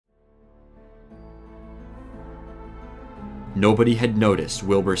nobody had noticed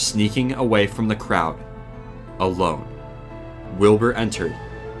Wilbur sneaking away from the crowd, alone. Wilbur entered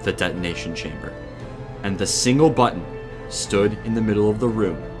the detonation chamber, and the single button stood in the middle of the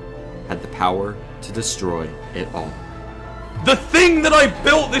room had the power to destroy it all. The thing that I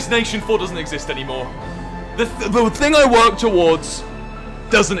built this nation for doesn't exist anymore. The thing I worked towards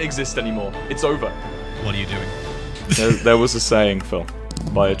doesn't exist anymore. It's over. What are you doing? There was a saying, Phil,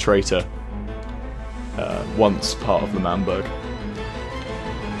 by a traitor, once part of the Manburg.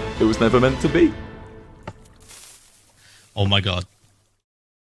 It was never meant to be. Oh my god.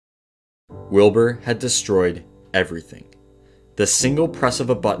 Wilbur had destroyed everything. The single press of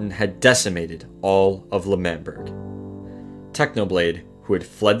a button had decimated all of Manburg. Technoblade, who had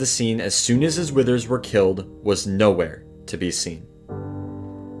fled the scene as soon as his withers were killed, was nowhere to be seen.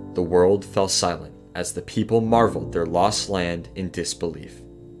 The world fell silent as the people marveled their lost land in disbelief.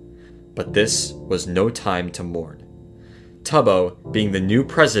 But this was no time to mourn. Tubbo, being the new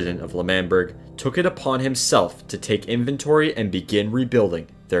president of Manburg, took it upon himself to take inventory and begin rebuilding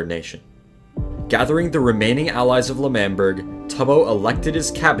their nation. Gathering the remaining allies of Manburg, Tubbo elected his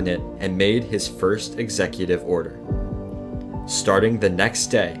cabinet and made his first executive order. Starting the next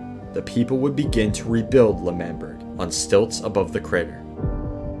day, the people would begin to rebuild Manburg on stilts above the crater.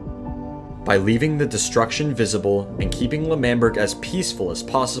 By leaving the destruction visible and keeping Manburg as peaceful as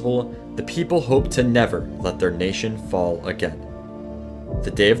possible, the people hoped to never let their nation fall again.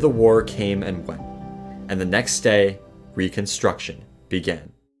 The day of the war came and went, and the next day, reconstruction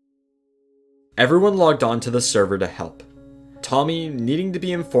began. Everyone logged on to the server to help. Tommy, needing to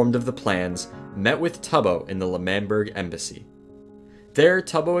be informed of the plans, met with Tubbo in the Manburg embassy. There,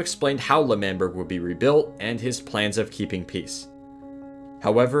 Tubbo explained how Manburg would be rebuilt and his plans of keeping peace.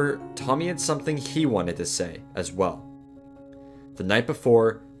 However, Tommy had something he wanted to say as well. The night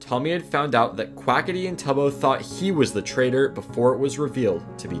before, Tommy had found out that Quackity and Tubbo thought he was the traitor before it was revealed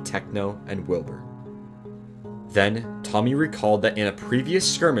to be Techno and Wilbur. Then, Tommy recalled that in a previous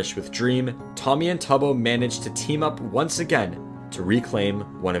skirmish with Dream, Tommy and Tubbo managed to team up once again to reclaim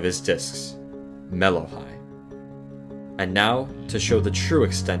one of his discs, Mellow High. And now, to show the true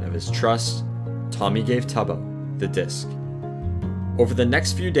extent of his trust, Tommy gave Tubbo the disc. Over the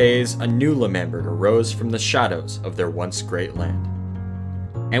next few days, a new Manburg arose from the shadows of their once great land.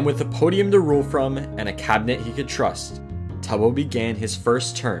 And with a podium to rule from and a cabinet he could trust, Tubbo began his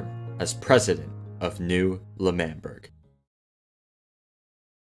first term as president of New Manburg.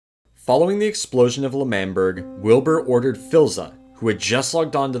 Following the explosion of Manburg, Wilbur ordered Filza, who had just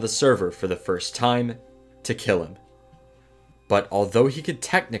logged onto the server for the first time, to kill him. But although he could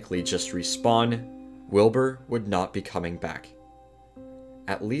technically just respawn, Wilbur would not be coming back.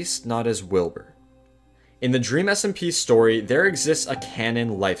 At least not as Wilbur. In the Dream SMP story, there exists a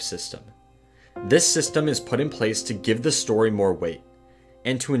canon life system. This system is put in place to give the story more weight,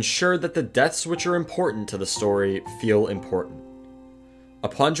 and to ensure that the deaths which are important to the story feel important.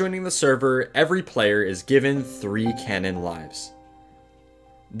 Upon joining the server, every player is given 3 canon lives.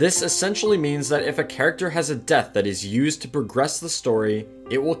 This essentially means that if a character has a death that is used to progress the story,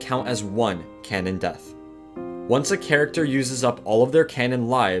 it will count as 1 canon death. Once a character uses up all of their canon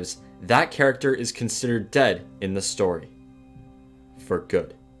lives, that character is considered dead in the story. For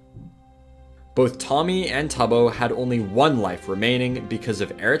good. Both Tommy and Tubbo had only 1 life remaining because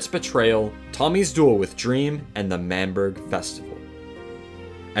of Eric's betrayal, Tommy's duel with Dream, and the Manburg Festival.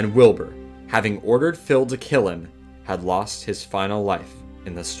 And Wilbur, having ordered Phil to kill him, had lost his final life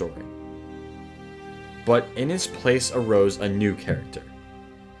in the story. But in his place arose a new character.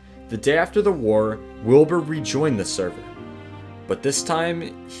 The day after the war, Wilbur rejoined the server, but this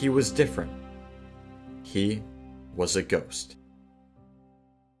time he was different. He was a ghost.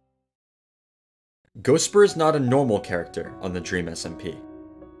 Ghostbur is not a normal character on the Dream SMP.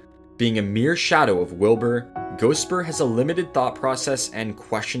 Being a mere shadow of Wilbur, Ghostbur has a limited thought process and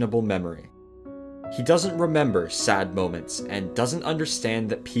questionable memory. He doesn't remember sad moments and doesn't understand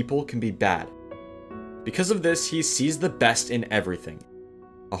that people can be bad. Because of this, he sees the best in everything,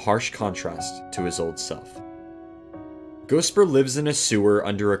 a harsh contrast to his old self. Ghostbur lives in a sewer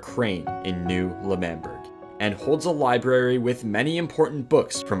under a crane in New Manburg, and holds a library with many important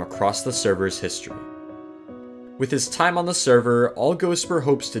books from across the server's history. With his time on the server, all Ghostbur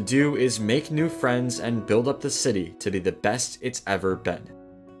hopes to do is make new friends and build up the city to be the best it's ever been.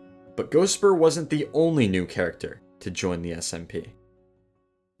 But Ghostbur wasn't the only new character to join the SMP.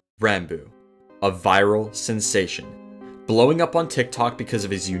 Ranboo, a viral sensation. Blowing up on TikTok because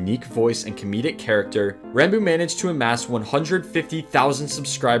of his unique voice and comedic character, Ranboo managed to amass 150,000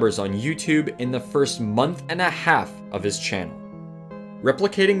 subscribers on YouTube in the first month and a half of his channel.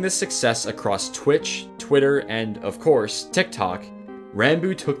 Replicating this success across Twitch, Twitter, and, of course, TikTok,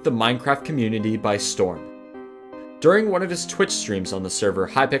 Ranboo took the Minecraft community by storm. During one of his Twitch streams on the server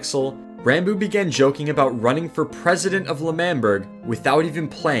Hypixel, Ranboo began joking about running for president of Manburg without even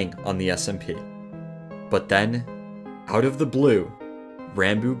playing on the SMP. But then, out of the blue,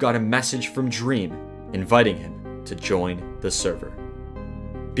 Ranboo got a message from Dream inviting him to join the server.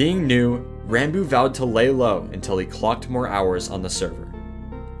 Being new, Ranboo vowed to lay low until he clocked more hours on the server.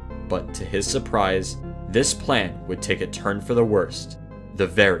 But to his surprise, this plan would take a turn for the worst the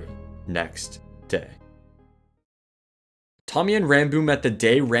very next day. Tommy and Ranboo met the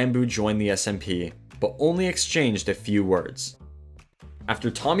day Ranboo joined the SMP, but only exchanged a few words.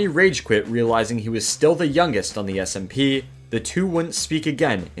 After Tommy rage quit realizing he was still the youngest on the SMP, the two wouldn't speak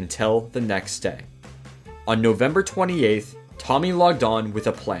again until the next day. On November 28th, Tommy logged on with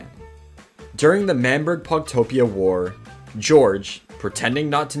a plan. During the Manburg-Pogtopia War, George, pretending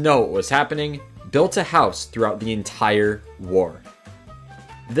not to know what was happening, built a house throughout the entire war.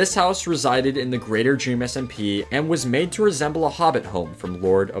 This house resided in the Greater Dream SMP and was made to resemble a hobbit home from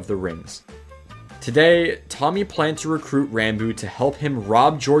Lord of the Rings. Today, Tommy planned to recruit Ranboo to help him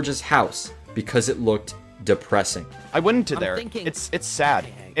rob George's house because it looked depressing. I went into there. It's sad.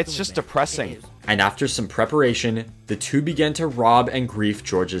 It's just depressing. And after some preparation, the two began to rob and grief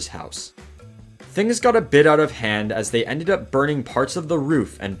George's house. Things got a bit out of hand as they ended up burning parts of the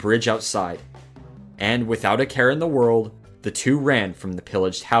roof and bridge outside. And without a care in the world, the two ran from the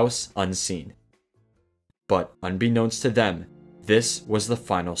pillaged house unseen. But unbeknownst to them, this was the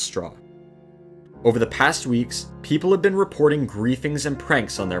final straw. Over the past weeks, people have been reporting griefings and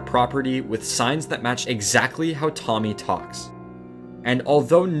pranks on their property with signs that match exactly how Tommy talks. And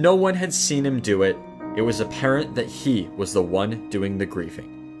although no one had seen him do it, it was apparent that he was the one doing the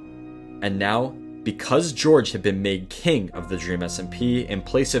griefing. And now, because George had been made king of the Dream SMP in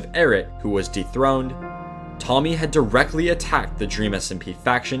place of Eric, who was dethroned, Tommy had directly attacked the Dream SMP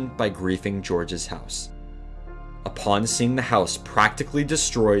faction by griefing George's house. Upon seeing the house practically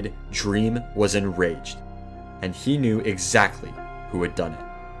destroyed, Dream was enraged, and he knew exactly who had done it.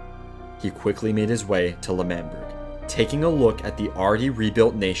 He quickly made his way to Manburg. Taking a look at the already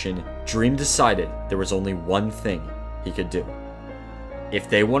rebuilt nation, Dream decided there was only one thing he could do. If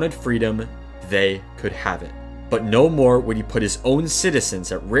they wanted freedom, they could have it. But no more would he put his own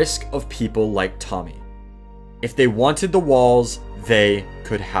citizens at risk of people like Tommy. If they wanted the walls, they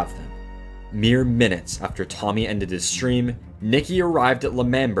could have them. Mere minutes after Tommy ended his stream, Nikki arrived at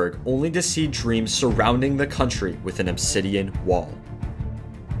Manburg only to see Dream surrounding the country with an obsidian wall.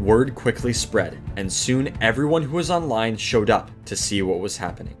 Word quickly spread, and soon everyone who was online showed up to see what was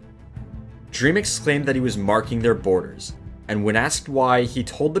happening. Dream exclaimed that he was marking their borders, and when asked why, he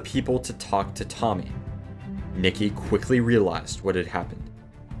told the people to talk to Tommy. Nikki quickly realized what had happened.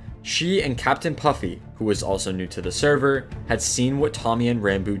 She and Captain Puffy, who was also new to the server, had seen what Tommy and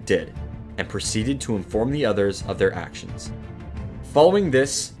Ranboo did, and proceeded to inform the others of their actions. Following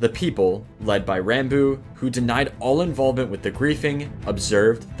this, the people, led by Ranboo, who denied all involvement with the griefing,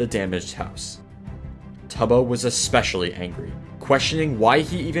 observed the damaged house. Tubbo was especially angry, questioning why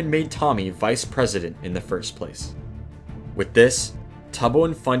he even made Tommy vice president in the first place. With this, Tubbo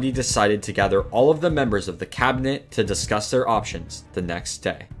and Fundy decided to gather all of the members of the cabinet to discuss their options the next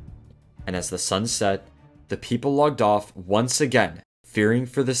day. And as the sun set, the people logged off once again, fearing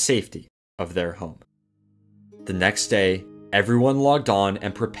for the safety of their home. The next day, everyone logged on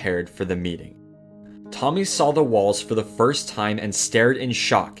and prepared for the meeting. Tommy saw the walls for the first time and stared in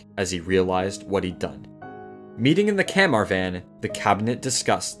shock as he realized what he'd done. Meeting in the Camar van, the cabinet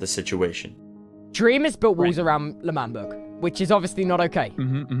discussed the situation. Dream has built walls around Manburg, which is obviously not okay.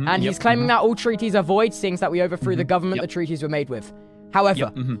 And he's claiming that all treaties are void, seeing that we overthrew the government the treaties were made with.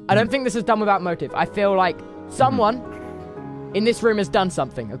 However, I don't think this is done without motive. I feel like someone in this room has done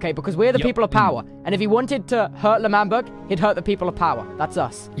something, okay? Because we're the people of power. And if he wanted to hurt Manburg, he'd hurt the people of power. That's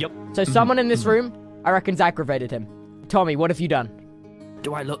us. So someone in this room, I reckon's aggravated him. Tommy, what have you done?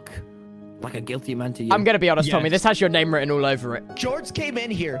 Do I look like a guilty man to you? I'm gonna be honest, Tommy. This has your name written all over it. George came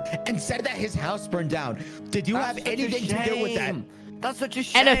in here and said that his house burned down. Did you have anything to do with that? That's such a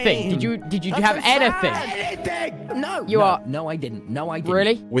shame. Anything? Did you have anything? Anything? No. No, I didn't. No, I didn't.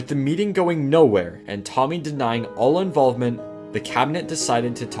 Really? With the meeting going nowhere and Tommy denying all involvement, the cabinet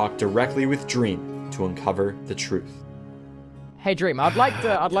decided to talk directly with Dream to uncover the truth. Hey Dream, I'd like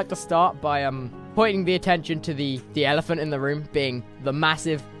to start by pointing the attention to the elephant in the room, being the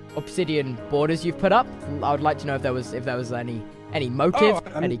massive obsidian borders you've put up. I would like to know if there was any motive,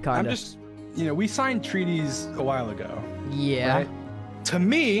 any kind of. You know, we signed treaties a while ago. Yeah. Right? To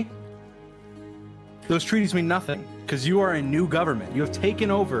me, those treaties mean nothing because you are a new government. You have taken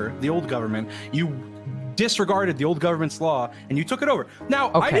over the old government. You disregarded the old government's law, and you took it over.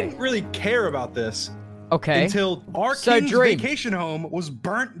 Now, I didn't really care about this until our king's vacation home was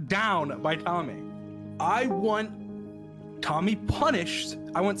burnt down by Tommy. I want Tommy punished.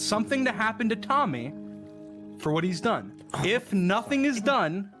 I want something to happen to Tommy for what he's done. If nothing is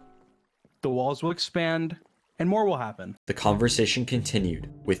done, the walls will expand and more will happen. The conversation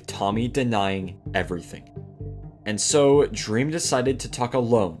continued, with Tommy denying everything. And so, Dream decided to talk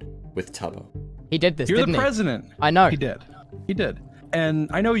alone with Tubbo. He did this, You're didn't the president. I know. He did. He did. And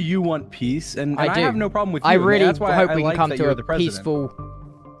I know you want peace, and I have no problem with you. I really that's why hope I we can like come that to you're a the president. peaceful...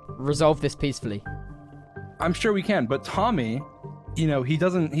 resolve this peacefully. I'm sure we can, but Tommy, you know,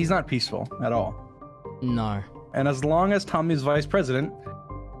 he's not peaceful at all. No. And as long as Tommy's vice president,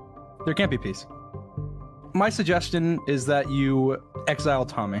 there can't be peace. My suggestion is that you exile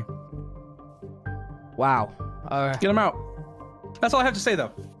Tommy. Wow. Get him out. That's all I have to say,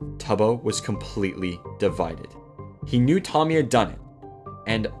 though. Tubbo was completely divided. He knew Tommy had done it,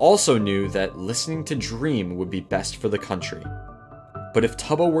 and also knew that listening to Dream would be best for the country. But if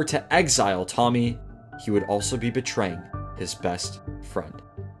Tubbo were to exile Tommy, he would also be betraying his best friend.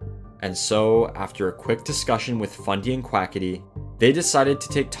 And so, after a quick discussion with Fundy and Quackity, they decided to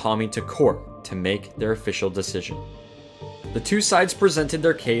take Tommy to court to make their official decision. The two sides presented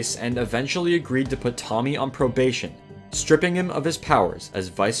their case and eventually agreed to put Tommy on probation, stripping him of his powers as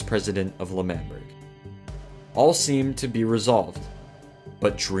vice president of Manburg. All seemed to be resolved,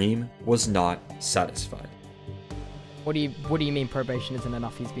 but Dream was not satisfied. What do you mean probation isn't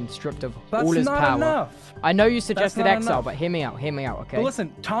enough? He's been stripped of That's all his not power. Enough. I know you suggested That's not exile, enough. but hear me out, okay? But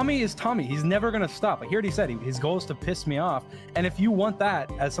listen, Tommy is Tommy. He's never gonna stop. Like he already said, his goal is to piss me off. And if you want that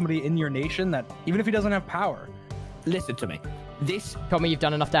as somebody in your nation, that even if he doesn't have power, Listen to me. Tommy, you've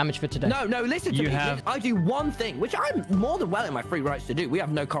done enough damage for today. No, listen to me. I do one thing, which I'm more than well in my free rights to do. We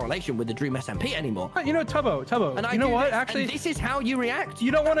have no correlation with the Dream SMP anymore. you know, Tubbo. And you know what? This, actually, this is how you react.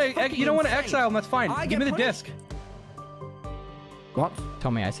 you don't want to insane. exile him. That's fine. Give me the disc. What?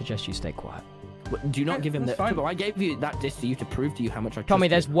 Tommy, I suggest you stay quiet. Do you not give him that's the... fine. Tubbo, I gave you that disc to you to prove to you how much I trust Tommy, you.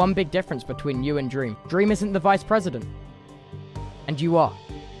 there's one big difference between you and Dream. Dream isn't the vice president. And you are.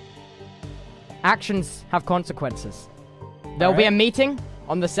 Actions have consequences. There'll be a meeting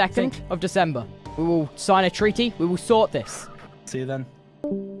on the 2nd of December. We will sign a treaty. We will sort this. See you then.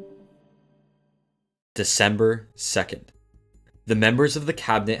 December 2nd. The members of the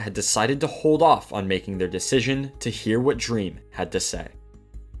cabinet had decided to hold off on making their decision to hear what Dream had to say.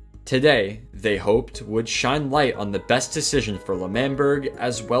 Today, they hoped, would shine light on the best decision for Manburg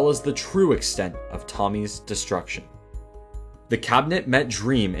as well as the true extent of Tommy's destruction. The cabinet met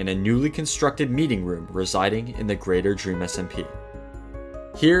Dream in a newly constructed meeting room residing in the Greater Dream SMP.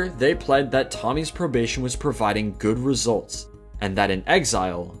 Here, they pled that Tommy's probation was providing good results, and that an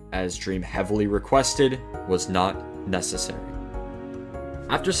exile, as Dream heavily requested, was not necessary.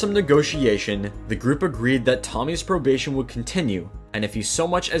 After some negotiation, the group agreed that Tommy's probation would continue, and if he so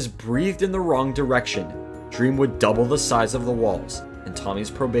much as breathed in the wrong direction, Dream would double the size of the walls, and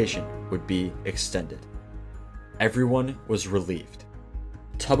Tommy's probation would be extended. Everyone was relieved.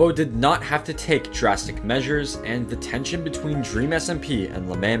 Tubbo did not have to take drastic measures, and the tension between Dream SMP and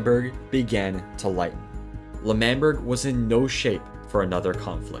Manburg began to lighten. Manburg was in no shape for another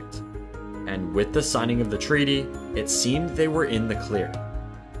conflict, and with the signing of the treaty, it seemed they were in the clear.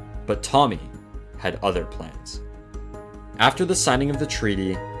 But Tommy had other plans. After the signing of the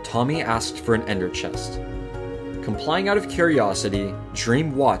treaty, Tommy asked for an ender chest. Complying out of curiosity,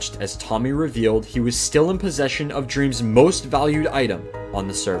 Dream watched as Tommy revealed he was still in possession of Dream's most valued item on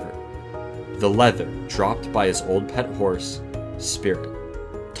the server: the leather dropped by his old pet horse, Spirit.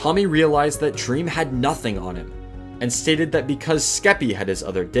 Tommy realized that Dream had nothing on him, and stated that because Skeppy had his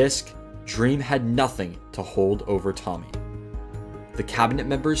other disc, Dream had nothing to hold over Tommy. The cabinet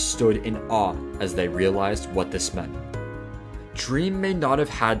members stood in awe as they realized what this meant. Dream may not have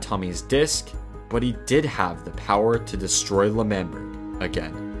had Tommy's disc, but he did have the power to destroy Manburg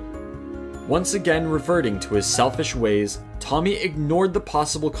again. Once again reverting to his selfish ways, Tommy ignored the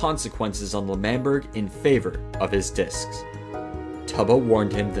possible consequences on Manburg in favor of his discs. Tubbo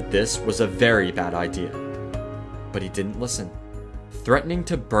warned him that this was a very bad idea, but he didn't listen. Threatening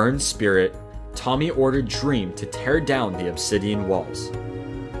to burn Spirit, Tommy ordered Dream to tear down the obsidian walls.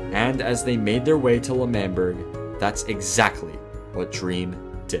 And as they made their way to Manburg, that's exactly what Dream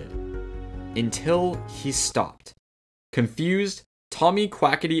did. Until he stopped. Confused, Tommy,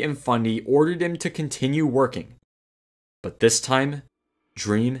 Quackity, and Fundy ordered him to continue working. But this time,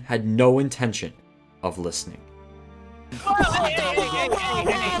 Dream had no intention of listening.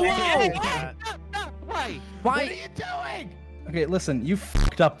 Wait, Why? What are you doing? Okay, listen, you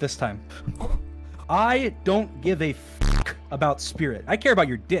fucked up this time. I don't give a fuck about spirit. I care about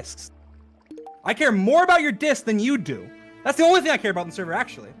your discs. I care more about your disc than you do. That's the only thing I care about in the server,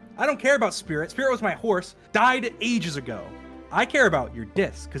 actually. I don't care about spirit. Spirit was my horse, died ages ago. I care about your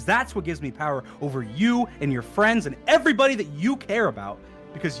disc, because that's what gives me power over you and your friends and everybody that you care about,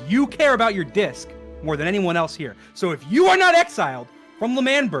 because you care about your disc more than anyone else here. So if you are not exiled from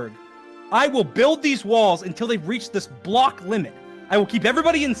Manburg, I will build these walls until they've reached this block limit. I will keep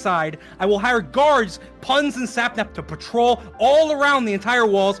everybody inside. I will hire guards, puns, and sapnap to patrol all around the entire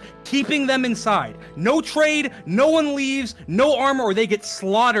walls, keeping them inside. No trade, no one leaves, no armor, or they get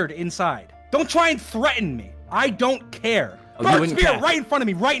slaughtered inside. Don't try and threaten me. I don't care. Burn Spirit right in front of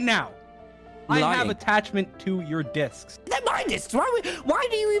me right now. I have attachment to your discs. They're my discs. Why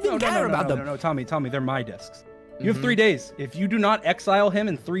do you even care about them? No, Tommy, they're my discs. You have 3 days. If you do not exile him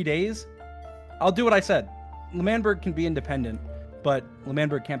in 3 days, I'll do what I said. Manburg can be independent, but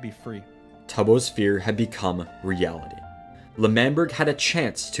Manburg can't be free. Tubbo's fear had become reality. Manburg had a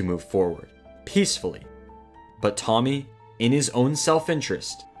chance to move forward, peacefully. But Tommy, in his own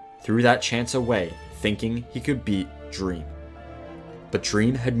self-interest, threw that chance away, thinking he could beat Dream. But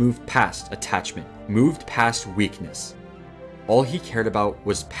Dream had moved past attachment, moved past weakness. All he cared about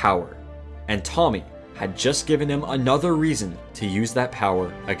was power, and Tommy had just given him another reason to use that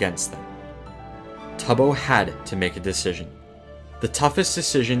power against them. Tubbo had to make a decision. The toughest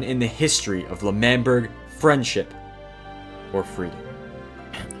decision in the history of Manburg: friendship or freedom.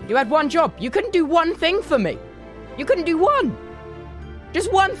 You had one job. You couldn't do one thing for me. You couldn't do one.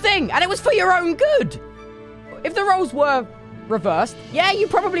 Just one thing, and it was for your own good. If the roles were reversed, yeah, you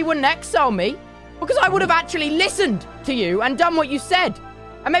probably wouldn't exile me, because I would have actually listened to you and done what you said,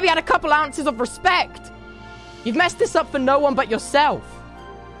 and maybe had a couple ounces of respect. You've messed this up for no one but yourself.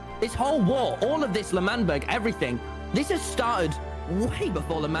 This whole war, all of this Manburg, everything, this has started way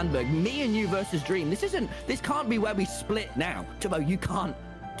before Manburg. Me and you versus Dream. This can't be where we split now. Tubbo, you can't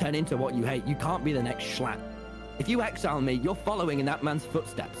turn into what you hate. You can't be the next Schlatt. If you exile me, you're following in that man's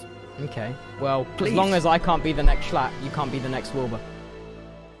footsteps. Okay, well, please. As long as I can't be the next Schlatt, you can't be the next Wilbur.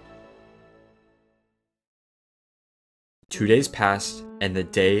 2 days passed, and the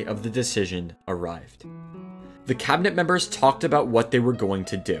day of the decision arrived. The cabinet members talked about what they were going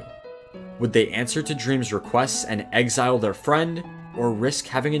to do. Would they answer to Dream's requests and exile their friend, or risk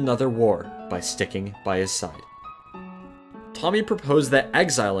having another war by sticking by his side? Tommy proposed that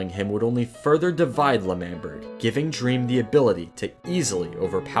exiling him would only further divide Manburg, giving Dream the ability to easily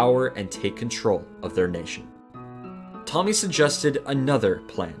overpower and take control of their nation. Tommy suggested another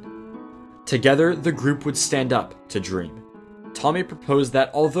plan. Together, the group would stand up to Dream. Tommy proposed that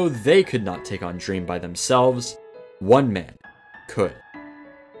although they could not take on Dream by themselves, one man could.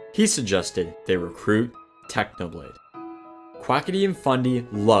 He suggested they recruit Technoblade. Quackity and Fundy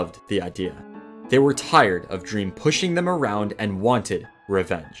loved the idea. They were tired of Dream pushing them around and wanted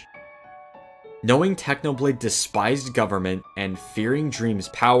revenge. Knowing Technoblade despised government and fearing Dream's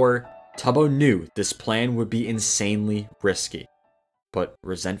power, Tubbo knew this plan would be insanely risky. But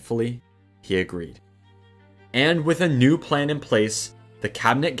resentfully, he agreed. And with a new plan in place, the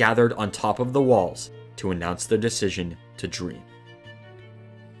cabinet gathered on top of the walls to announce their decision to Dream.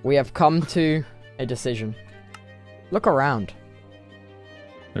 We have come to a decision. Look around.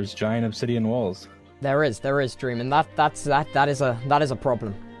 There's giant obsidian walls. There is, Dream, and that is a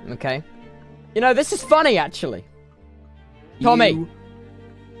problem. Okay? You know, this is funny actually. Tommy.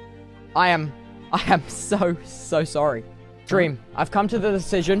 I am so sorry. Dream, I've come to the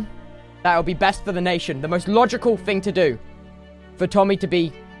decision that it will be best for the nation, the most logical thing to do, for Tommy to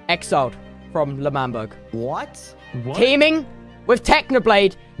be exiled from Manburg. What? Teaming with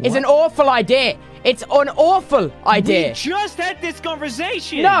Technoblade is an awful idea. It's an awful idea. We just had this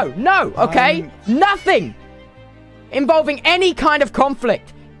conversation. No, okay? Nothing involving any kind of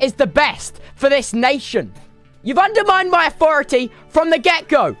conflict is the best for this nation. You've undermined my authority from the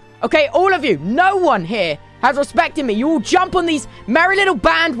get-go. Okay, all of you, no one here has respected me. You all jump on these merry little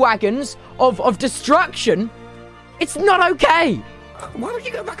bandwagons of destruction. It's not okay. Why would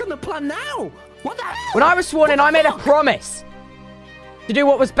you go back on the plan now? What the hell? When I was sworn in, I made a promise to do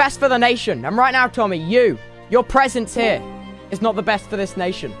what was best for the nation. And right now, Tommy, your presence here is not the best for this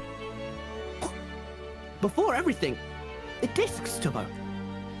nation. Before everything, the discs, Tubbo.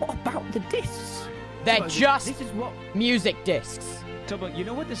 What about the discs? They're Tubbo, just this is what... music discs. Tubbo, you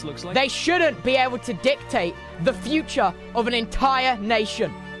know what this looks like? They shouldn't be able to dictate the future of an entire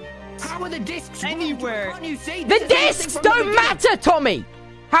nation. How are the discs anywhere? Can't you see? The discs don't matter, Tommy!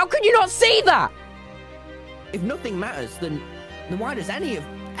 How can you not see that? If nothing matters, then why does any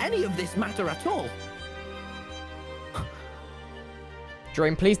of this matter at all?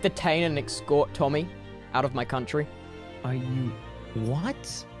 Dream, please detain and escort Tommy out of my country. Are you...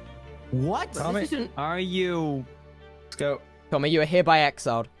 What? What? Tommy, are you... Let's go. Tommy, you are hereby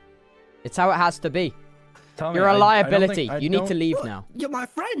exiled. It's how it has to be. Tommy, You're a liability. I You need to leave now. You're my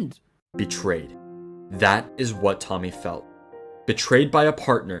friend. Betrayed. That is what Tommy felt. Betrayed by a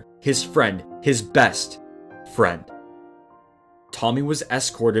partner, his friend, his best friend. Tommy was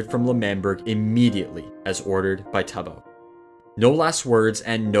escorted from Manburg immediately as ordered by Tubbo. No last words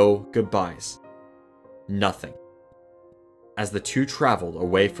and no goodbyes. Nothing. As the two traveled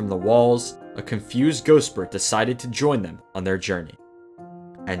away from the walls, a confused Ghostbur decided to join them on their journey.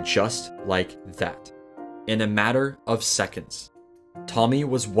 And just like that, in a matter of seconds, Tommy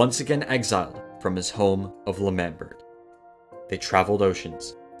was once again exiled from his home of Manburg. They traveled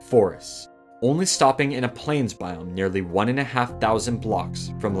oceans, forests, only stopping in a plains biome nearly 1,500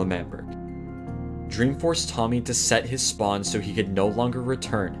 blocks from Manburg. Dream forced Tommy to set his spawn so he could no longer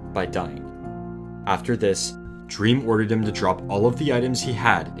return by dying. After this, Dream ordered him to drop all of the items he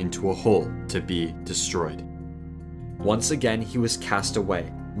had into a hole to be destroyed. Once again, he was cast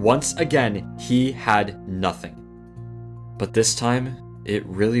away. Once again, he had nothing. But this time, it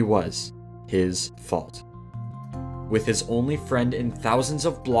really was his fault. With his only friend in thousands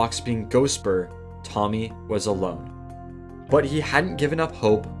of blocks being Ghostbur, Tommy was alone. But he hadn't given up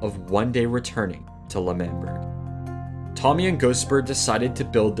hope of one day returning to Manburg. Tommy and Ghostbur decided to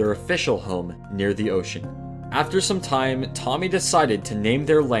build their official home near the ocean. After some time, Tommy decided to name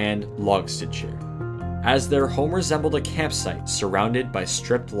their land Logstedshire, as their home resembled a campsite surrounded by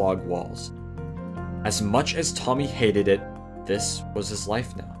stripped log walls. As much as Tommy hated it, this was his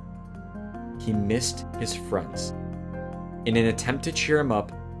life now. He missed his friends. In an attempt to cheer him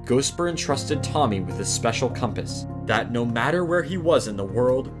up, Ghostbur entrusted Tommy with a special compass that, no matter where he was in the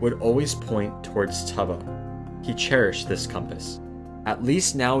world, would always point towards Tubbo. He cherished this compass. At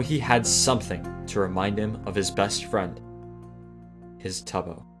least now he had something to remind him of his best friend, his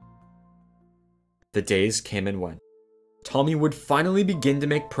Tubbo. The days came and went. Tommy would finally begin to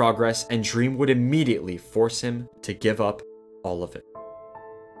make progress, and Dream would immediately force him to give up all of it.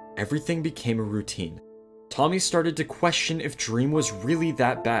 Everything became a routine. Tommy started to question if Dream was really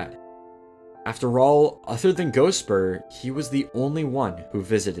that bad. After all, other than Ghostbur, he was the only one who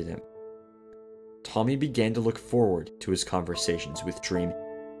visited him. Tommy began to look forward to his conversations with Dream.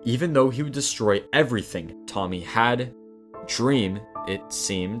 Even though he would destroy everything Tommy had, Dream, it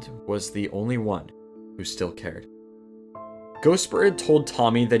seemed, was the only one who still cared. Ghostbur had told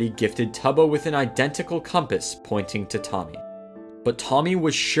Tommy that he gifted Tubbo with an identical compass pointing to Tommy. But Tommy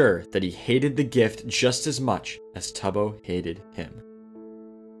was sure that he hated the gift just as much as Tubbo hated him.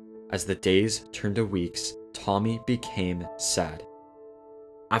 As the days turned to weeks, Tommy became sad.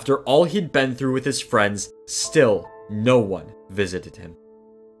 After all he'd been through with his friends, still no one visited him.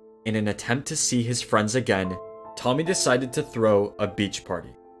 In an attempt to see his friends again, Tommy decided to throw a beach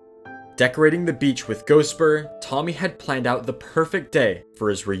party. Decorating the beach with Ghostbur, Tommy had planned out the perfect day for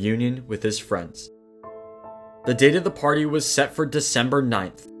his reunion with his friends. The date of the party was set for December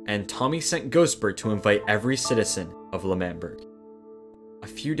 9th, and Tommy sent Ghostbur to invite every citizen of Manburg. A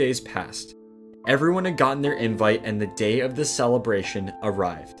few days passed. Everyone had gotten their invite, and the day of the celebration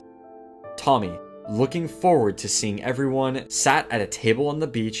arrived. Tommy, looking forward to seeing everyone, sat at a table on the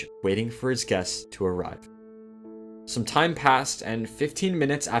beach waiting for his guests to arrive. Some time passed, and 15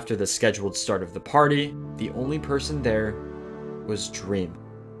 minutes after the scheduled start of the party, the only person there was Dream.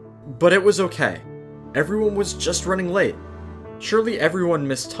 But it was okay. Everyone was just running late. Surely everyone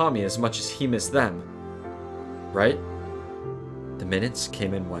missed Tommy as much as he missed them, right? The minutes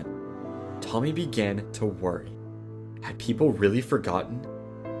came and went. Tommy began to worry. Had people really forgotten?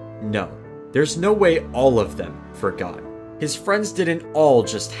 No, there's no way all of them forgot. His friends didn't all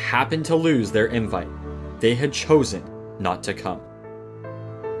just happen to lose their invite. They had chosen not to come.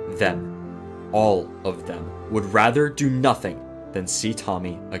 Them, all of them, would rather do nothing than see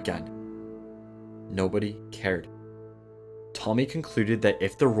Tommy again. Nobody cared. Tommy concluded that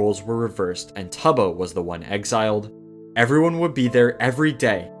if the roles were reversed and Tubbo was the one exiled, everyone would be there every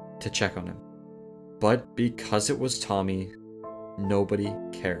day to check on him. But because it was Tommy, nobody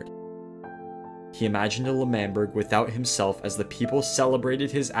cared. He imagined a Manburg without himself as the people celebrated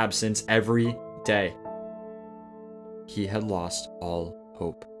his absence every day. He had lost all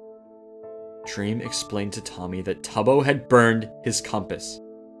hope. Dream explained to Tommy that Tubbo had burned his compass.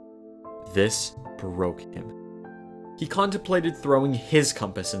 This broke him. He contemplated throwing his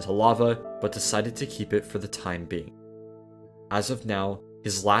compass into lava, but decided to keep it for the time being. As of now,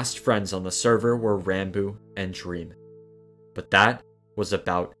 his last friends on the server were Ranboo and Dream. But that was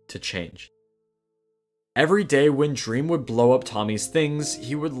about to change. Every day when Dream would blow up Tommy's things,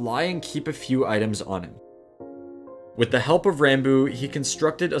 he would lie and keep a few items on him. With the help of Ranboo, he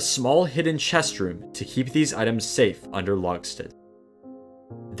constructed a small hidden chest room to keep these items safe under Logsted.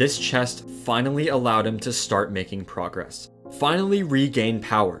 This chest finally allowed him to start making progress, finally regain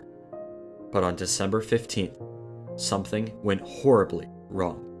power. But on December 15th, something went horribly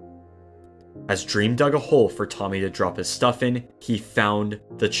wrong. As Dream dug a hole for Tommy to drop his stuff in, he found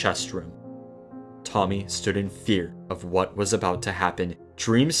the chest room. Tommy stood in fear of what was about to happen.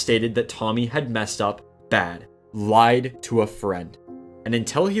 Dream stated that Tommy had messed up bad, lied to a friend, and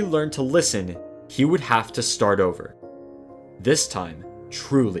until he learned to listen, he would have to start over. This time,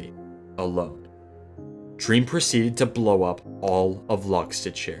 truly alone. Dream proceeded to blow up all of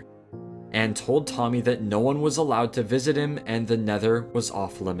Logstedshire, and told Tommy that no one was allowed to visit him and the Nether was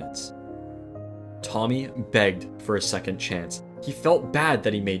off limits. Tommy begged for a second chance. He felt bad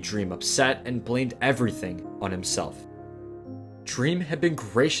that he made Dream upset and blamed everything on himself. Dream had been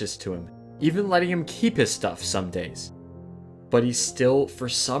gracious to him, even letting him keep his stuff some days. But he still, for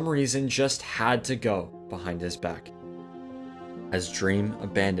some reason, just had to go behind his back. As Dream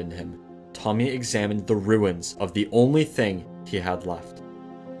abandoned him, Tommy examined the ruins of the only thing he had left.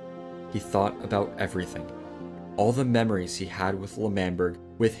 He thought about everything, all the memories he had with Manburg,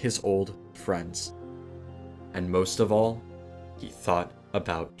 with his old friends. And most of all, he thought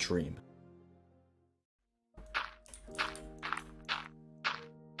about Dream.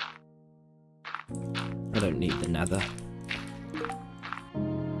 I don't need the Nether.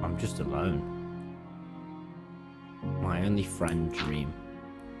 I'm just alone. My only friend, Dream,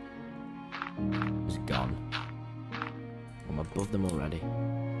 is gone. I'm above them already.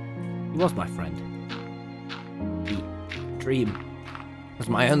 He was my friend. Dream was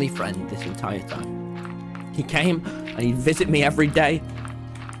my only friend this entire time. He came and he'd visit me every day,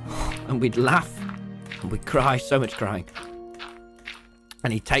 and we'd laugh and we'd cry, so much crying.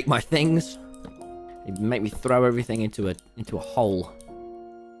 And he'd take my things, he'd make me throw everything into a hole.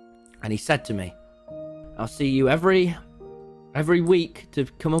 And he said to me, "I'll see you every week to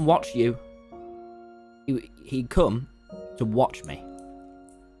come and watch you." He'd come to watch me.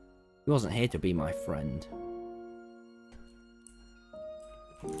 He wasn't here to be my friend.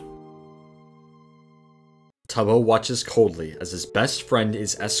 Tubbo watches coldly as his best friend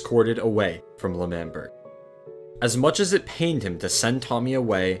is escorted away from Manburg. As much as it pained him to send Tommy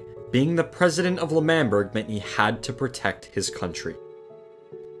away, being the president of Manburg meant he had to protect his country.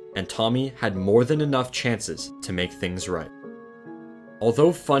 And Tommy had more than enough chances to make things right.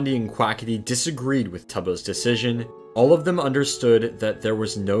 Although Fundy and Quackity disagreed with Tubbo's decision, all of them understood that there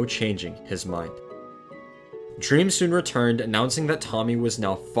was no changing his mind. Dream soon returned, announcing that Tommy was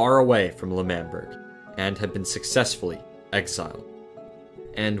now far away from Manburg and had been successfully exiled.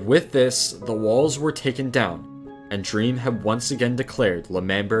 And with this, the walls were taken down, and Dream had once again declared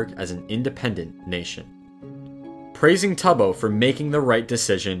Manburg as an independent nation. Praising Tubbo for making the right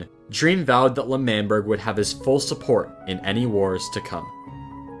decision, Dream vowed that Manburg would have his full support in any wars to come.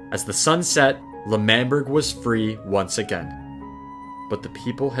 As the sun set, Manburg was free once again. But the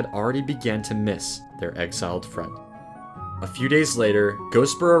people had already begun to miss their exiled friend. A few days later,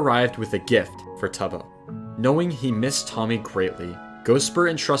 Ghostbur arrived with a gift for Tubbo. Knowing he missed Tommy greatly, Ghostbur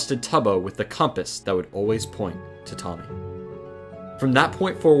entrusted Tubbo with the compass that would always point to Tommy. From that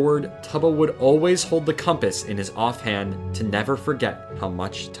point forward, Tubbo would always hold the compass in his offhand to never forget how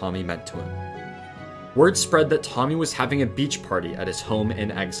much Tommy meant to him. Word spread that Tommy was having a beach party at his home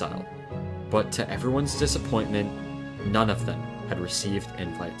in exile, but to everyone's disappointment, none of them had received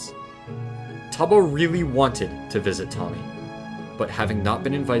invites. Tubbo really wanted to visit Tommy, but having not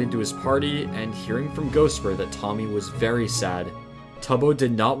been invited to his party and hearing from Ghostbur that Tommy was very sad, Tubbo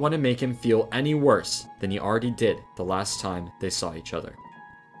did not want to make him feel any worse than he already did the last time they saw each other.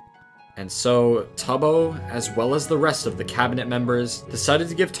 And so, Tubbo, as well as the rest of the cabinet members, decided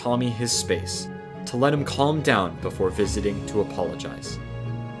to give Tommy his space, to let him calm down before visiting to apologize.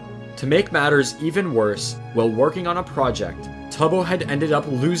 To make matters even worse, while working on a project, Tubbo had ended up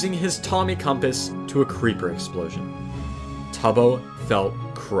losing his Tommy compass to a creeper explosion. Tubbo felt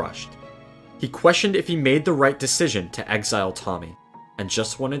crushed. He questioned if he made the right decision to exile Tommy, and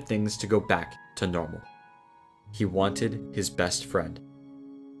just wanted things to go back to normal. He wanted his best friend,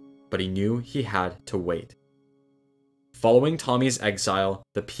 but he knew he had to wait. Following Tommy's exile,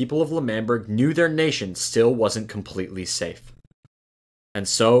 the people of Manburg knew their nation still wasn't completely safe. And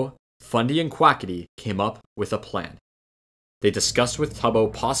so, Fundy and Quackity came up with a plan. They discussed with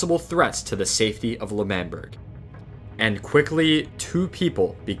Tubbo possible threats to the safety of Manburg. And quickly, two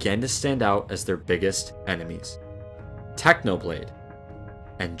people began to stand out as their biggest enemies: Technoblade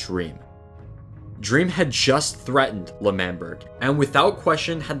and Dream. Dream had just threatened Manburg, and without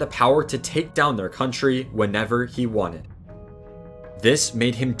question had the power to take down their country whenever he wanted. This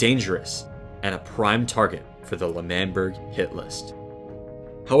made him dangerous, and a prime target for the Manburg hit list.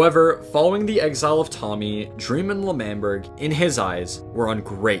 However, following the exile of Tommy, Dream and Manburg, in his eyes, were on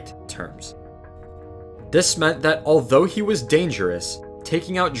great terms. This meant that although he was dangerous,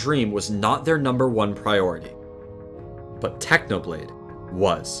 taking out Dream was not their #1 priority. But Technoblade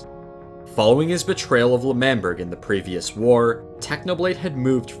was. Following his betrayal of Manburg in the previous war, Technoblade had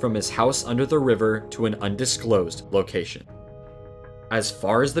moved from his house under the river to an undisclosed location. As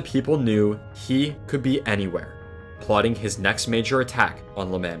far as the people knew, he could be anywhere, plotting his next major attack on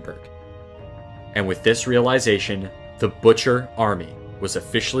Manburg. And with this realization, the Butcher Army was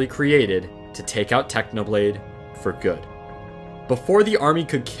officially created to take out Technoblade for good. Before the army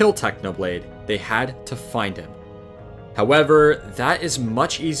could kill Technoblade, they had to find him. However, that is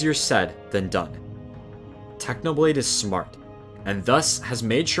much easier said than done. Technoblade is smart, and thus has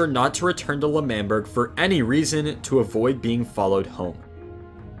made sure not to return to Manburg for any reason to avoid being followed home.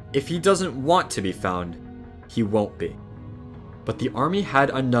 If he doesn't want to be found, he won't be. But the army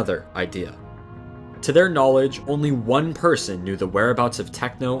had another idea. To their knowledge, only one person knew the whereabouts of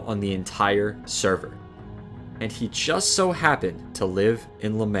Techno on the entire server, and he just so happened to live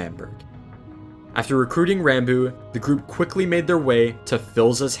in Manburg. After recruiting Ranboo, the group quickly made their way to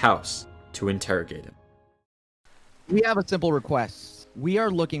Philza's house to interrogate him. We have a simple request. We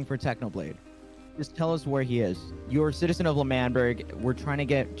are looking for Technoblade. Just tell us where he is. You're a citizen of Manburg. We're trying to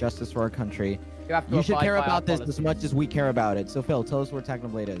get justice for our country. You should care about this as much as we care about it. So Phil, tell us where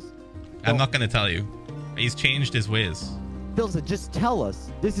Technoblade is. I'm not going to tell you. He's changed his ways. Philza, just tell us.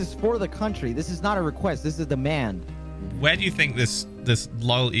 This is for the country. This is not a request. This is a demand. Where do you think this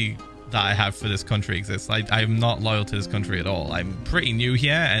loyalty that I have for this country exists? I'm not loyal to this country at all. I'm pretty new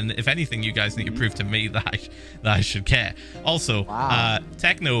here, and if anything, you guys need to prove to me that I should care. Also,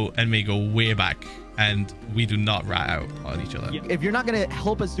 Techno and me go way back, and we do not rat out on each other. If you're not going to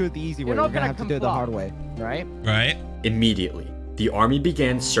help us do it the easy way, we're going to have to do it the hard way, right? Right. Immediately, the army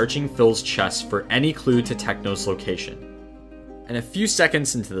began searching Phil's chest for any clue to Techno's location. And a few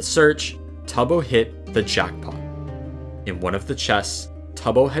seconds into the search, Tubbo hit the jackpot. In one of the chests,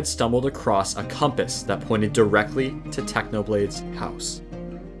 Tubbo had stumbled across a compass that pointed directly to Technoblade's house.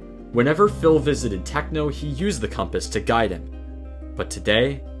 Whenever Phil visited Techno, he used the compass to guide him. But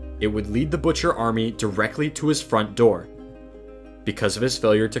today, it would lead the Butcher Army directly to his front door. Because of his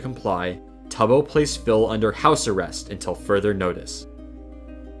failure to comply, Tubbo placed Phil under house arrest until further notice.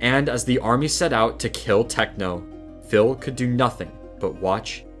 And as the army set out to kill Techno, Phil could do nothing but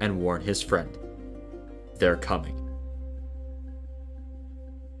watch and warn his friend. They're coming.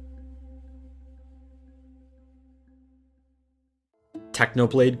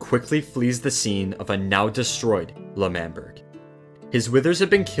 Technoblade quickly flees the scene of a now destroyed Manburg. His withers had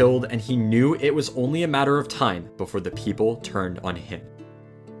been killed, and he knew it was only a matter of time before the people turned on him.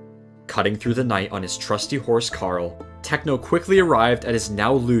 Cutting through the night on his trusty horse Carl, Techno quickly arrived at his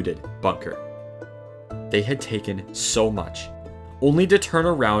now looted bunker. They had taken so much, only to turn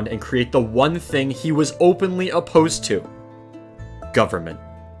around and create the one thing he was openly opposed to: government.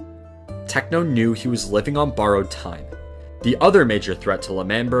 Techno knew he was living on borrowed time. The other major threat to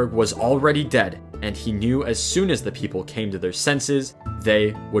Manburg was already dead, and he knew as soon as the people came to their senses,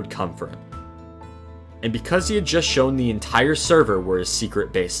 they would come for him. And because he had just shown the entire server where his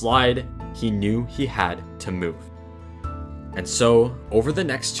secret base lied, he knew he had to move. And so, over the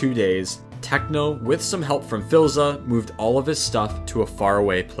next 2 days, Techno, with some help from Philza, moved all of his stuff to a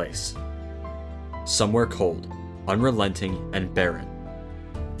faraway place. Somewhere cold, unrelenting, and barren.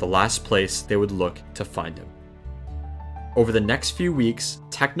 The last place they would look to find him. Over the next few weeks,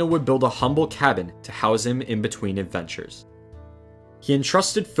 Techno would build a humble cabin to house him in between adventures. He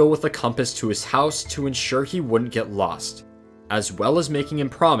entrusted Phil with a compass to his house to ensure he wouldn't get lost, as well as making him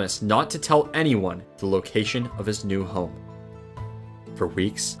promise not to tell anyone the location of his new home. For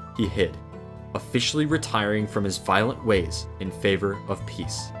weeks, he hid, officially retiring from his violent ways in favor of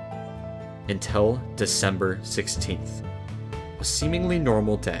peace. Until December 16th, a seemingly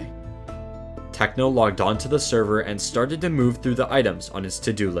normal day. Techno logged onto the server and started to move through the items on his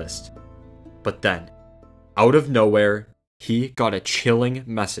to-do list. But then, out of nowhere, he got a chilling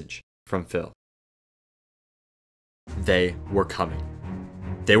message from Phil. They were coming.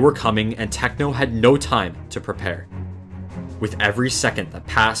 They were coming, and Techno had no time to prepare. With every second that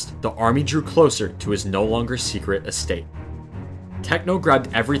passed, the army drew closer to his no longer secret estate. Techno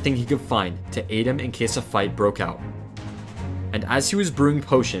grabbed everything he could find to aid him in case a fight broke out. And as he was brewing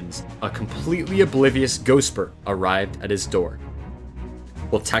potions, a completely oblivious Ghostbur arrived at his door.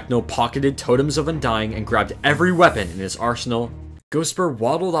 While Techno pocketed totems of undying and grabbed every weapon in his arsenal, Ghostbur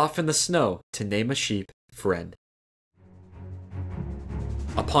waddled off in the snow to name a sheep Friend.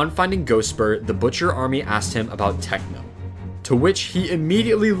 Upon finding Ghostbur, the Butcher army asked him about Techno, to which he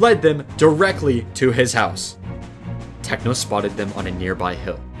immediately led them directly to his house. Techno spotted them on a nearby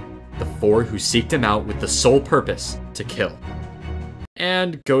hill, the four who seeked him out with the sole purpose to kill.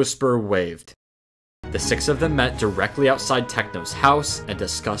 And Ghostbur waved. The six of them met directly outside Techno's house and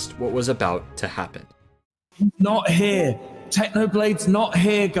discussed what was about to happen. Not here. Technoblade's not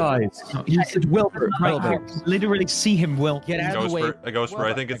here, guys. You said Wilbur. I literally see him. Will get out of the way. Ghostbur,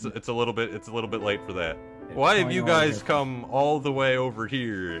 I think it's a little bit late for that. Why have you guys come all the way over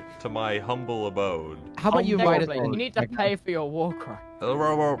here to my humble abode? How about you invite us? You need to pay for your war cry.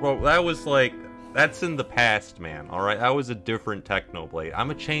 That was like, that's in the past, man. All right, that was a different Technoblade. I'm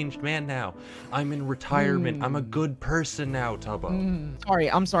a changed man now. I'm in retirement. I'm a good person now, Tubbo.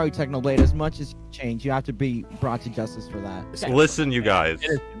 I'm sorry, Technoblade. As much as you change, you have to be brought to justice for that. Listen, you guys.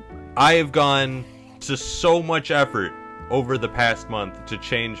 I have gone to so much effort over the past month to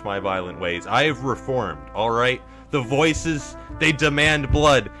change my violent ways. I have reformed, all right? The voices, they demand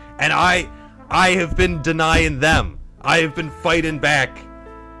blood, and I have been denying them. I have been fighting back.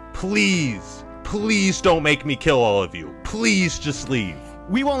 Please don't make me kill all of you. Please just leave.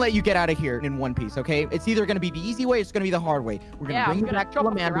 We won't let you get out of here in one piece, okay? It's either going to be the easy way or it's going to be the hard way. We're going to bring you back to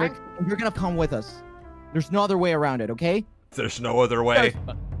Manburg, and you're going to come with us. There's no other way around it, okay? There's no other way.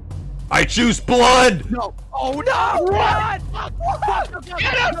 I choose blood! No. Oh, no! Blood!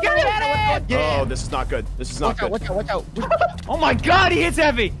 Get him! Oh, this is not good. This is not good. Watch out. Oh my God, he hits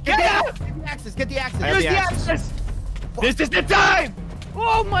heavy. Get out! Get the axes. Use the axes. This is the time!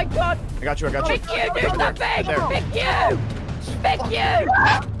 Oh my God! I got you. Pick you, do something! Pick you!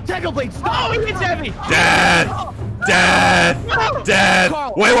 Technoblade, stop! Oh, he hits heavy! Dad!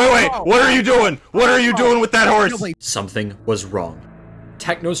 Wait! What are you doing? What are you doing with that horse? Something was wrong.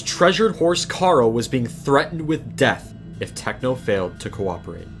 Techno's treasured horse Carl was being threatened with death if Techno failed to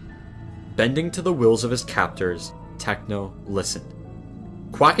cooperate. Bending to the wills of his captors, Techno listened.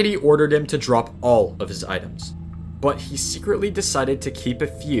 Quackity ordered him to drop all of his items, but he secretly decided to keep a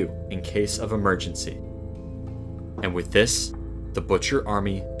few in case of emergency. And with this, the Butcher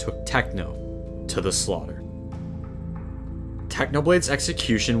army took Techno to the slaughter. Technoblade's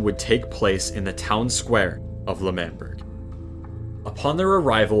execution would take place in the town square of Manburg. Upon their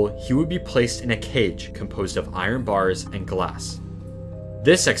arrival, he would be placed in a cage composed of iron bars and glass.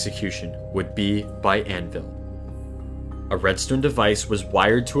 This execution would be by anvil. A redstone device was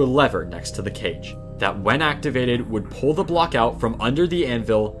wired to a lever next to the cage that, when activated, would pull the block out from under the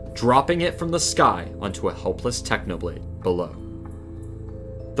anvil, dropping it from the sky onto a helpless Technoblade below.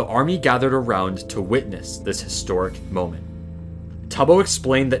 The army gathered around to witness this historic moment. Tubbo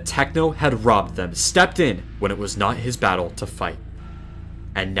explained that Techno had robbed them, stepped in when it was not his battle to fight.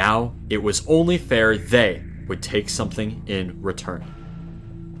 And now it was only fair they would take something in return.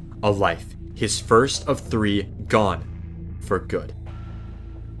 A life, his first of 3, gone for good.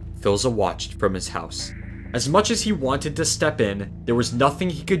 Philza watched from his house. As much as he wanted to step in, there was nothing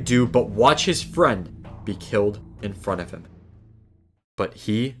he could do but watch his friend be killed in front of him. But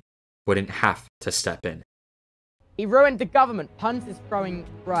he wouldn't have to step in. He ruined the government. Puns is throwing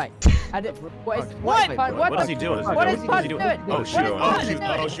right. What is he doing? What is Puns doing? Oh shoot! No!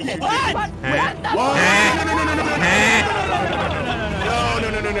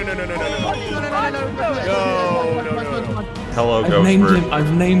 Hello, Ghostbur.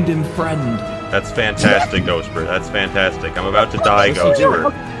 I've named him Friend. That's fantastic, Ghostbur. That's fantastic. I'm about to die,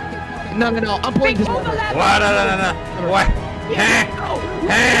 Ghostbur. No, I'm playing this one. What? No. What?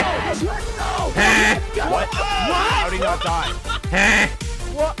 What? How did he not die?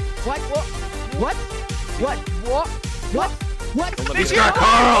 What? He's got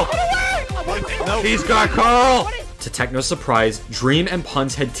Carl! No. He's got Carl! To Techno's surprise, Dream and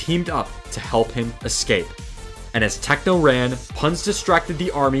Puns had teamed up to help him escape. And as Techno ran, Puns distracted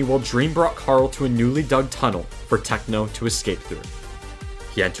the army while Dream brought Carl to a newly dug tunnel for Techno to escape through.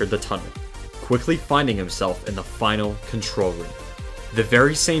 He entered the tunnel, quickly finding himself in the final control room, the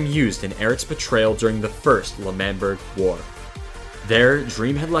very same used in Eric's betrayal during the first Manburg War. There,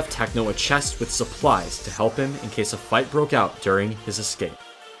 Dream had left Techno a chest with supplies to help him in case a fight broke out during his escape.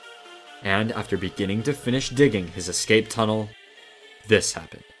 And after beginning to finish digging his escape tunnel, this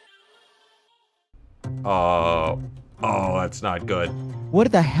happened. Oh, that's not good.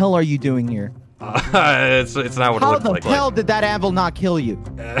 What the hell are you doing here? It's not what it looks like. How the hell did that anvil not kill you?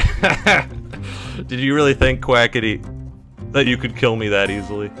 Did you really think, Quackity, that you could kill me that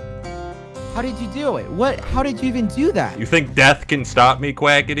easily? How did you do it? How did you even do that? You think death can stop me,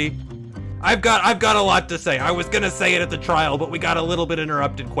 Quackity? I've got a lot to say. I was gonna say it at the trial, but we got a little bit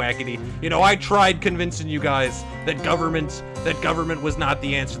interrupted, Quackity. You know, I tried convincing you guys that government was not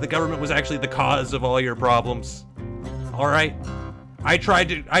the answer. The government was actually the cause of all your problems. All right? I tried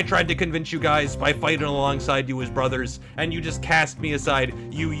to convince you guys by fighting alongside you as brothers, and you just cast me aside.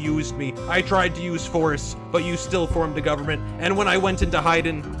 You used me. I tried to use force, but you still formed a government. And when I went into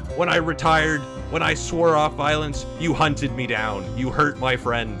hiding, when I retired, when I swore off violence, you hunted me down. You hurt my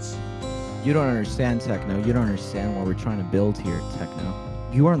friends. You don't understand, Techno. You don't understand what we're trying to build here, Techno.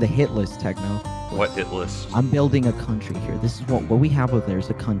 You are on the hit list, Techno. What hit list? I'm building a country here. This is what we have over there is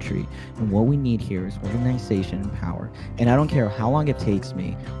a country. And what we need here is organization and power. And I don't care how long it takes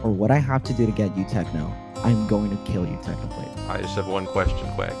me or what I have to do to get you, Techno. I'm going to kill you, Technoblade. I just have one question,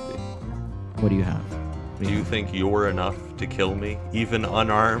 Quackity. What do you have? Do you think you're enough to kill me, even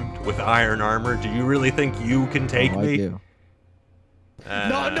unarmed, with iron armor? Do you really think you can take me? I do.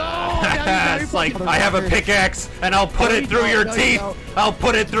 No! It's like, I have a pickaxe, and I'll put it through your teeth! I'll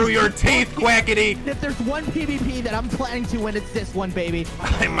put it through your teeth, Quackity! If there's one PvP that I'm planning to win, it's this one, baby.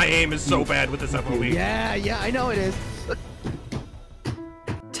 My aim is so bad with this FOE. Yeah, I know it is.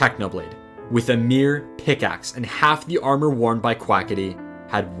 Technoblade, with a mere pickaxe and half the armor worn by Quackity,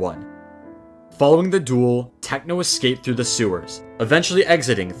 had won. Following the duel, Techno escaped through the sewers, eventually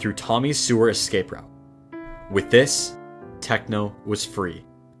exiting through Tommy's sewer escape route. With this, Techno was free.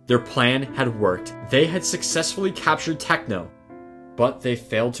 Their plan had worked. They had successfully captured Techno, but they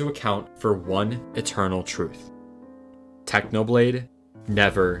failed to account for one eternal truth. Technoblade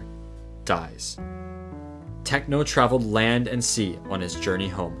never dies. Techno traveled land and sea on his journey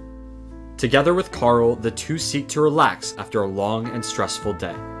home. Together with Carl, the two seek to relax after a long and stressful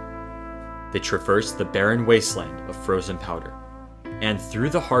day. They traverse the barren wasteland of frozen powder, and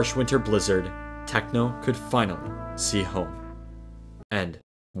through the harsh winter blizzard, Techno could finally see home. And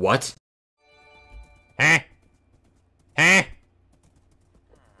what?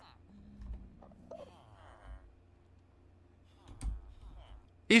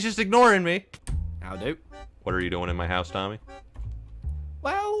 He's just ignoring me. How do? What are you doing in my house, Tommy?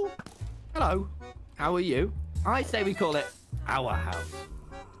 Well, hello. How are you? I say we call it our house.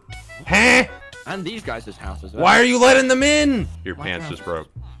 And these guys' house as well. Why are you letting them in? Your pants just broke.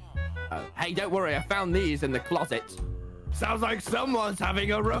 Oh, hey, don't worry. I found these in the closet. Sounds like someone's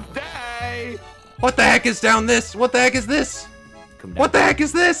having a rough day. What the heck is down this? What the heck is this? What the heck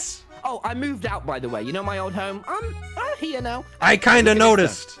is this? Oh, I moved out, by the way. You know my old home? I'm here now. I kind of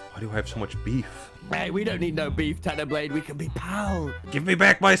noticed. Why do I have so much beef? Hey, we don't need no beef, Technoblade. We can be pals. Give me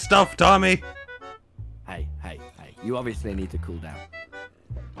back my stuff, Tommy. Hey. You obviously need to cool down.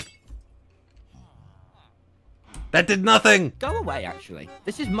 That did nothing. Go away, actually.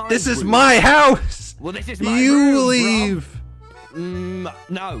 This is my This is my house. Well, this is my You room, leave.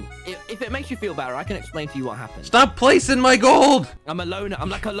 No. If it makes you feel better, I can explain to you what happened. Stop placing my gold. I'm a loner. I'm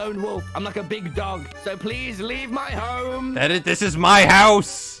like a lone wolf. I'm like a big dog. So please leave my home. This is my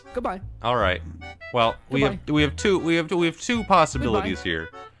house. Goodbye. All right. Well, we have two possibilities here.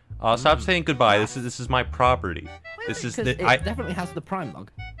 Stop saying goodbye. This is my property. It definitely has the prime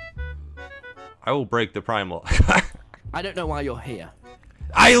log. I will break the prime log. I don't know why you're here.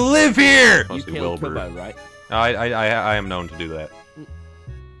 I live here. You killed Turbo, right? I am known to do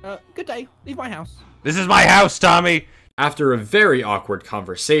that. Good day. Leave my house. This is my house, Tommy. After a very awkward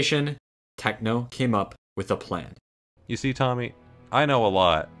conversation, Techno came up with a plan. You see, Tommy, I know a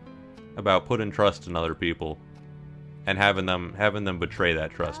lot about putting trust in other people and having them betray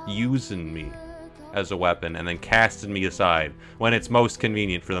that trust, using me as a weapon and then casting me aside when it's most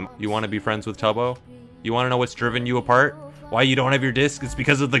convenient for them. You want to be friends with Tubbo? You want to know what's driven you apart? Why you don't have your disc? It's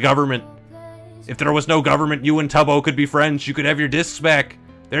because of the government. If there was no government, you and Tubbo could be friends. You could have your discs back.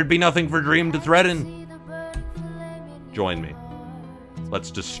 There'd be nothing for Dream to threaten. Join me.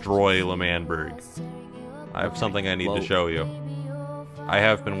 Let's destroy Manburg. I have something I need to show you. I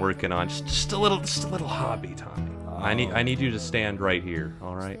have been working on just a little hobby, Tommy. I need you to stand right here,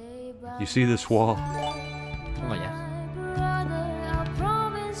 all right? You see this wall? Oh, yes.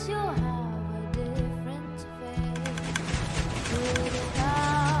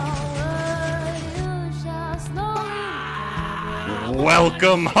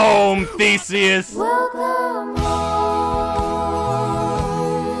 Welcome home, Theseus! Welcome home,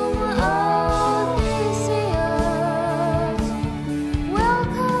 Theseus.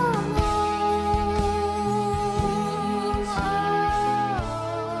 Welcome home.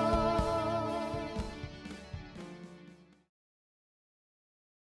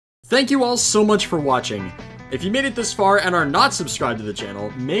 Thank you all so much for watching. If you made it this far and are not subscribed to the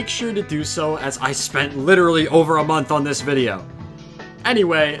channel, make sure to do so, as I spent literally over a month on this video.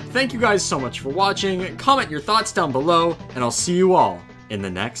 Anyway, thank you guys so much for watching, comment your thoughts down below, and I'll see you all in the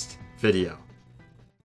next video.